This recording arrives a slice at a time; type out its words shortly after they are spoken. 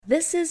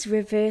This is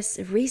Reverse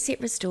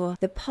Reset Restore,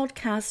 the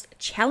podcast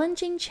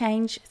challenging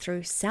change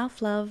through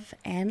self-love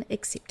and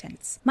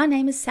acceptance. My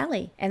name is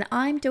Sally, and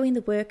I'm doing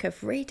the work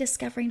of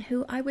rediscovering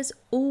who I was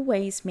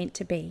always meant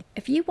to be.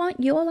 If you want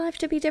your life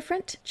to be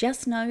different,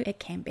 just know it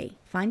can be.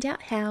 Find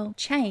out how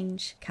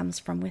change comes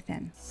from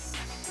within.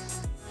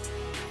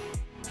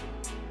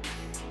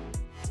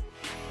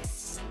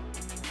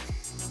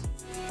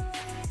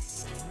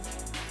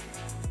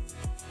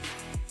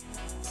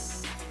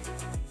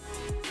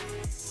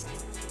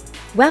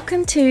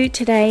 Welcome to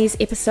today's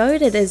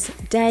episode. It is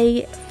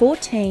day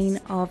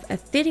 14 of a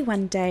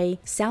 31-day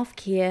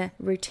self-care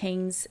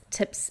routines,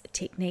 tips,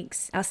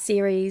 techniques, our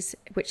series,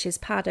 which is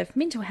part of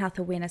Mental Health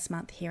Awareness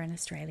Month here in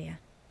Australia.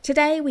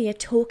 Today we are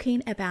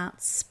talking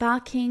about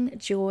sparking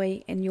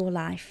joy in your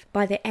life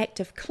by the act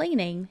of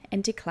cleaning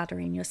and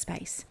decluttering your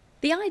space.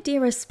 The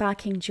idea of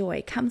sparking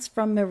joy comes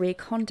from Marie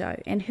Kondo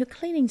and her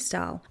cleaning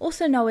style,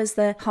 also known as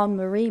the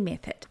KonMari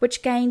method,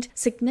 which gained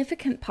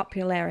significant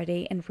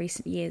popularity in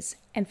recent years,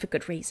 and for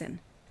good reason.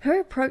 Her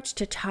approach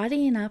to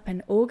tidying up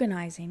and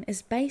organizing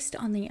is based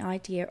on the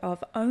idea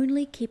of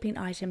only keeping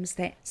items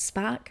that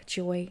spark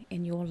joy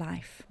in your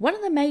life. One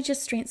of the major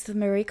strengths of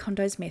Marie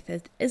Kondo's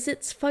method is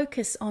its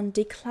focus on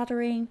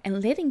decluttering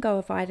and letting go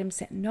of items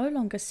that no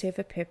longer serve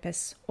a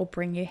purpose or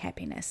bring you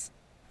happiness.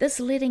 This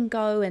letting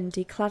go and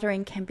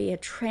decluttering can be a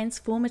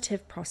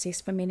transformative process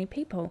for many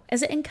people,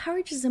 as it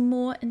encourages a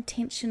more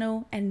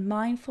intentional and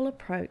mindful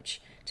approach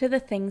to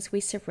the things we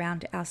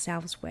surround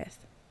ourselves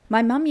with.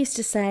 My mum used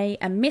to say,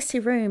 a messy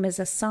room is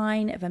a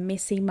sign of a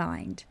messy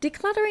mind.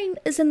 Decluttering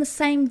is in the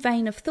same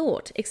vein of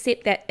thought,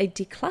 except that a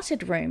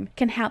decluttered room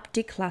can help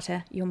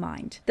declutter your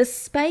mind. The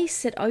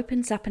space that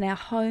opens up in our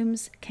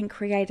homes can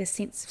create a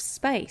sense of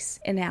space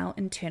in our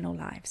internal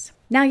lives.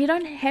 Now, you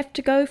don't have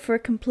to go for a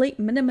complete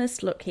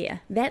minimalist look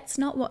here. That's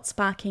not what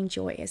sparking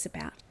joy is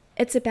about.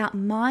 It's about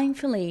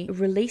mindfully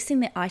releasing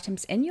the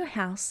items in your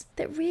house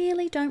that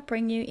really don't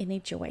bring you any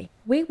joy.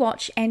 We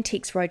watch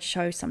Antiques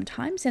Roadshow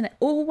sometimes, and it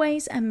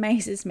always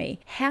amazes me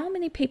how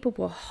many people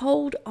will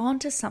hold on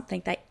to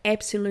something they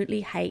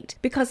absolutely hate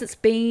because it's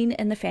been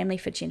in the family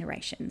for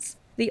generations.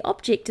 The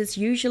object is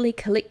usually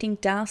collecting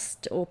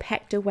dust or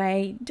packed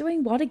away,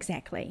 doing what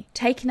exactly?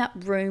 Taking up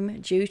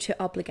room due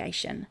to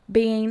obligation,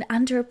 being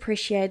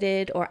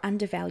underappreciated or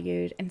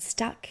undervalued and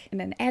stuck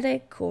in an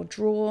attic or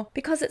drawer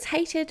because it's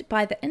hated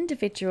by the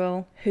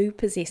individual who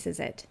possesses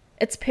it.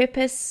 Its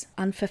purpose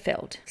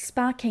unfulfilled,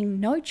 sparking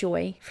no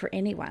joy for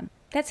anyone.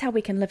 That's how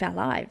we can live our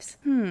lives.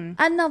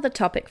 Another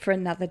topic for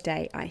another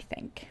day, I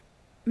think.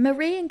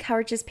 Marie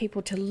encourages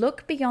people to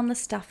look beyond the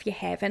stuff you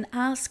have and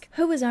ask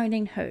who is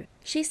owning who.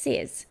 She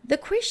says, the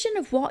question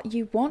of what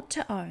you want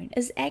to own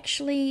is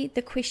actually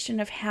the question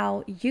of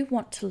how you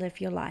want to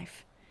live your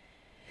life.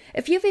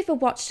 If you've ever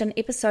watched an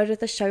episode of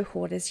the show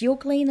Hoarders, you'll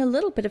glean a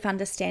little bit of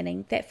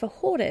understanding that for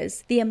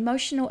hoarders, the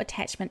emotional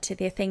attachment to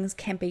their things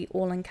can be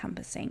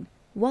all-encompassing.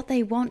 What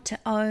they want to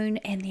own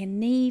and their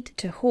need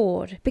to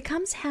hoard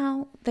becomes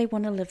how they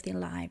want to live their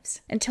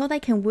lives. Until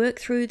they can work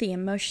through the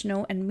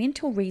emotional and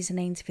mental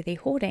reasonings for their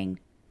hoarding,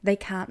 they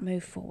can't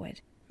move forward.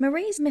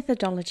 Marie's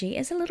methodology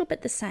is a little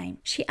bit the same.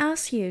 She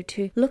asks you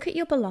to look at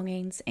your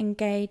belongings and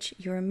gauge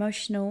your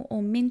emotional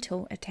or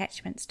mental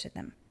attachments to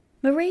them.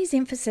 Marie's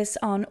emphasis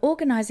on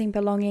organizing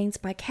belongings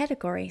by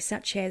category,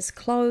 such as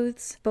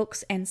clothes,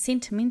 books, and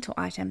sentimental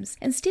items,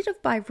 instead of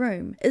by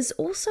room, is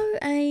also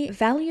a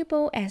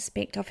valuable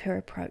aspect of her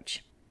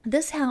approach.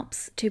 This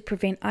helps to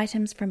prevent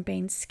items from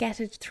being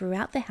scattered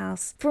throughout the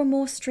house for a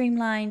more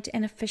streamlined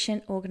and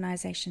efficient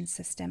organization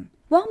system.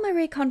 While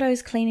Marie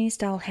Kondo's cleaning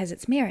style has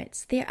its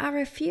merits, there are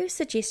a few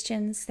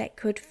suggestions that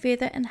could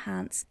further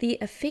enhance the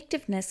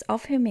effectiveness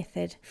of her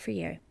method for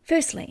you.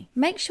 Firstly,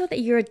 make sure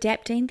that you're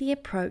adapting the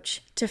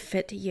approach to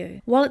fit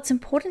you. While it's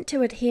important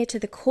to adhere to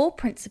the core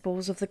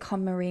principles of the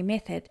KonMari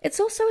method, it's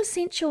also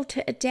essential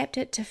to adapt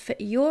it to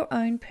fit your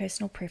own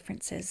personal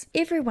preferences.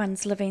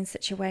 Everyone's living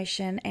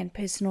situation and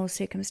personal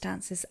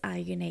circumstances are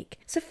unique,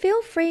 so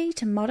feel free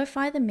to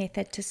modify the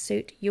method to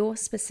suit your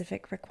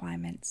specific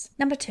requirements.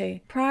 Number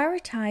 2,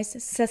 prioritize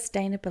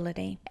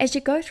sustainability. As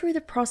you go through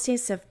the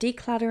process of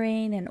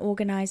decluttering and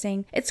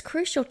organizing, it's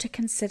crucial to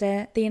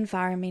consider the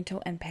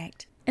environmental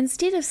impact.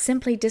 Instead of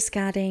simply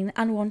discarding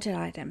unwanted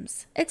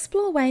items,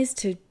 explore ways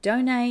to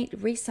donate,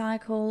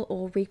 recycle,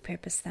 or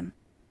repurpose them.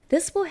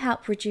 This will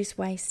help reduce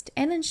waste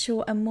and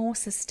ensure a more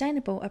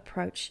sustainable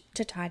approach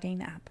to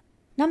tidying up.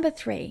 Number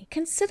 3,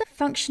 consider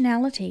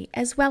functionality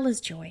as well as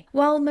joy.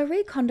 While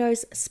Marie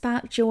Kondo's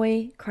spark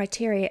joy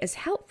criteria is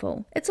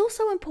helpful, it's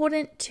also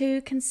important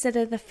to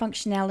consider the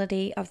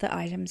functionality of the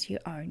items you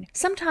own.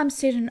 Sometimes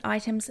certain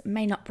items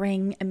may not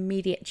bring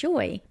immediate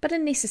joy, but are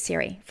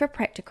necessary for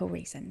practical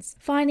reasons.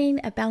 Finding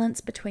a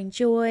balance between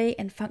joy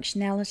and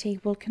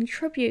functionality will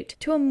contribute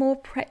to a more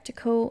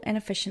practical and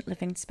efficient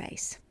living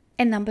space.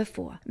 And number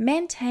 4,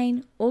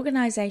 maintain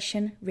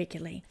organization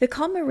regularly. The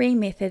KonMari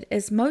method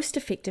is most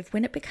effective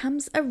when it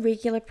becomes a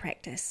regular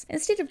practice.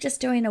 Instead of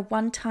just doing a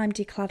one-time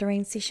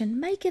decluttering session,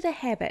 make it a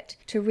habit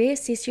to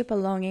reassess your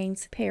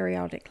belongings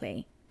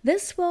periodically.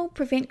 This will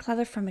prevent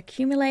clutter from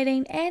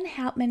accumulating and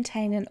help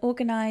maintain an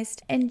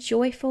organized and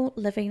joyful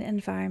living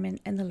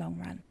environment in the long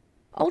run.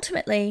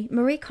 Ultimately,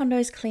 Marie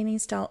Kondo's cleaning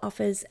style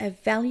offers a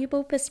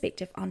valuable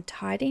perspective on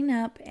tidying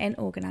up and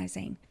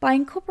organizing. By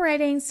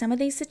incorporating some of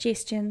these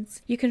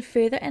suggestions, you can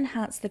further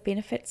enhance the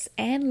benefits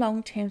and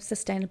long-term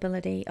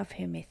sustainability of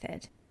her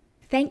method.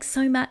 Thanks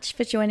so much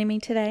for joining me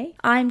today.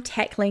 I'm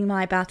tackling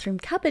my bathroom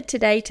cupboard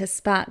today to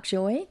spark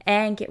joy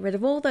and get rid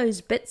of all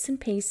those bits and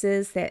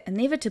pieces that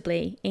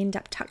inevitably end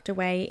up tucked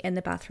away in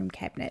the bathroom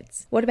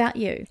cabinets. What about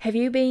you? Have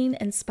you been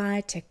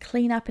inspired to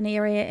clean up an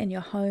area in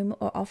your home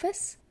or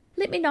office?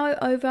 Let me know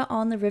over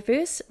on the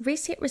Reverse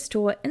Reset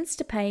Restore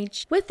Insta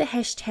page with the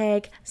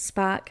hashtag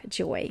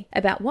SparkJoy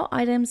about what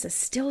items are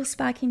still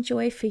sparking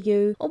joy for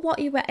you or what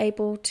you were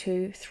able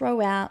to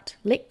throw out,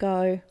 let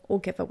go, or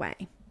give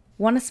away.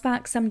 Want to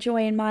spark some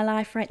joy in my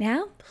life right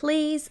now?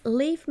 Please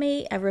leave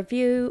me a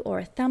review or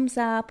a thumbs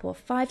up or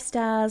 5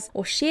 stars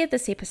or share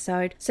this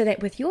episode so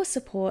that with your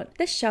support,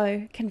 this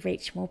show can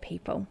reach more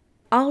people.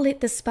 I'll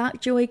let the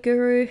Spark Joy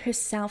Guru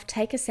herself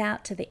take us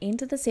out to the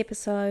end of this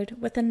episode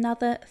with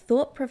another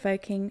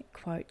thought-provoking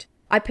quote.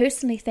 I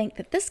personally think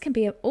that this can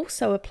be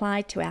also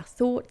applied to our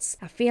thoughts,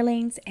 our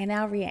feelings, and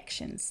our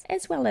reactions,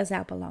 as well as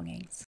our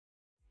belongings.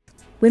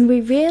 When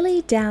we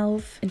really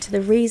delve into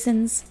the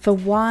reasons for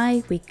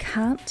why we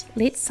can't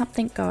let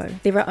something go,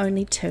 there are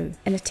only 2: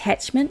 an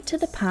attachment to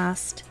the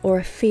past or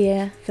a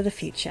fear for the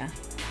future.